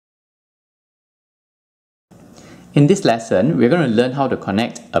In this lesson, we're going to learn how to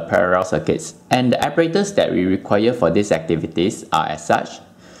connect a parallel circuits, and the apparatus that we require for these activities are as such: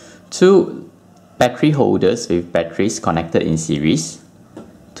 two battery holders with batteries connected in series,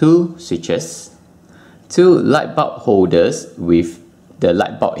 two switches, two light bulb holders with the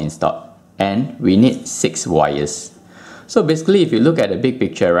light bulb installed, and we need 6 wires. So basically, if you look at the big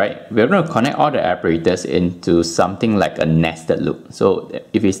picture, right, we're going to connect all the apparatus into something like a nested loop. So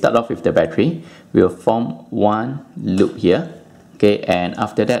if we start off with the battery, we'll form one loop here, okay, and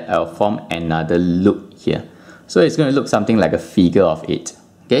after that I'll form another loop here. So it's going to look something like a figure of 8,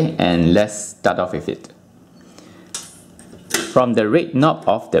 okay, and let's start off with it. From the red knob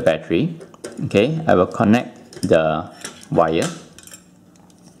of the battery, okay, I will connect the wire.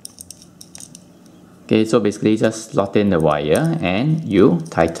 Okay, so basically just slot in the wire and you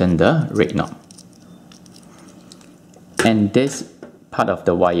tighten the red knob. And this part of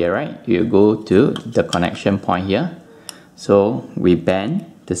the wire, right, you go to the connection point here. So we bend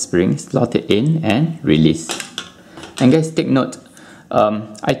the spring, slot it in and release. And guys, take note,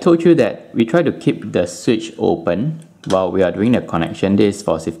 I told you that we try to keep the switch open while we are doing the connection. This is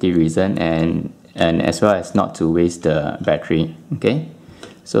for safety reason and as well as not to waste the battery. Okay,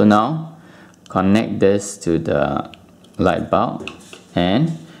 so now connect this to the light bulb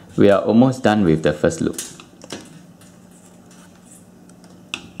and we are almost done with the first loop.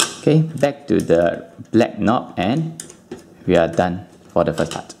 Okay, back to the black knob and we are done for the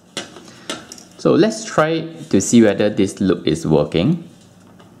first part. So let's try to see whether this loop is working.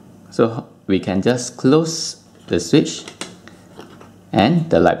 So we can just close the switch and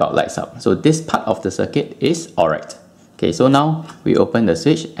the light bulb lights up. So this part of the circuit is alright. Okay, so now we open the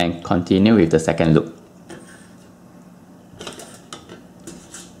switch and continue with the second loop.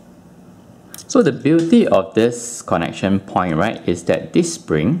 So the beauty of this connection point, right, is that this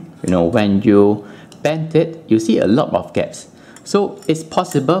spring, when you bend it, you see a lot of gaps. So it's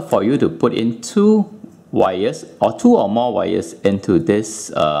possible for you to put in 2 wires or 2 or more wires into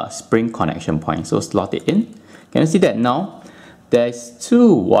this spring connection point. So slot it in. Can you see that now? There's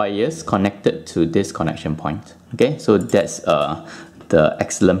 2 wires connected to this connection point. Okay, so that's the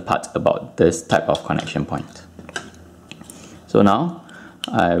excellent part about this type of connection point. So now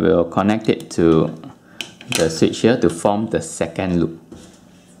I will connect it to the switch here to form the second loop.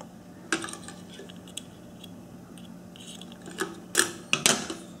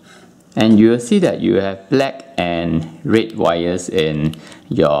 And you will see that you have black and red wires in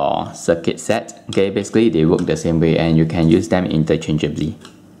your circuit set. Okay, basically they work the same way and you can use them interchangeably.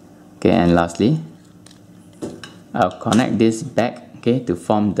 Okay, and lastly, I'll connect this back, okay, to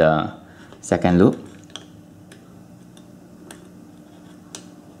form the second loop.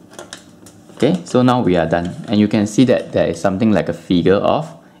 Okay, so now we are done and you can see that there is something like a figure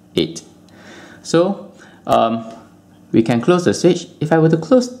of 8. So we can close the switch. If I were to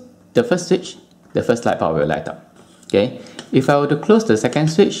close the first switch, the first light bulb will light up. Okay, if I were to close the second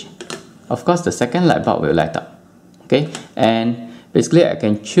switch, of course the second light bulb will light up. Okay, and basically I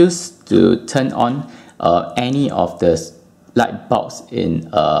can choose to turn on any of the light bulbs in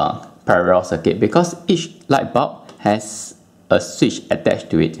a parallel circuit because each light bulb has a switch attached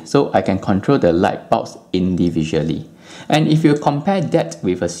to it, so I can control the light bulbs individually. And if you compare that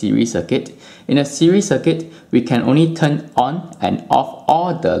with a series circuit, in a series circuit we can only turn on and off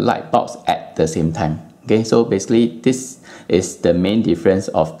all the light bulbs at the same time. Okay, so basically this is the main difference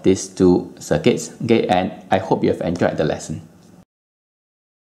of these 2 circuits. Okay, and I hope you have enjoyed the lesson.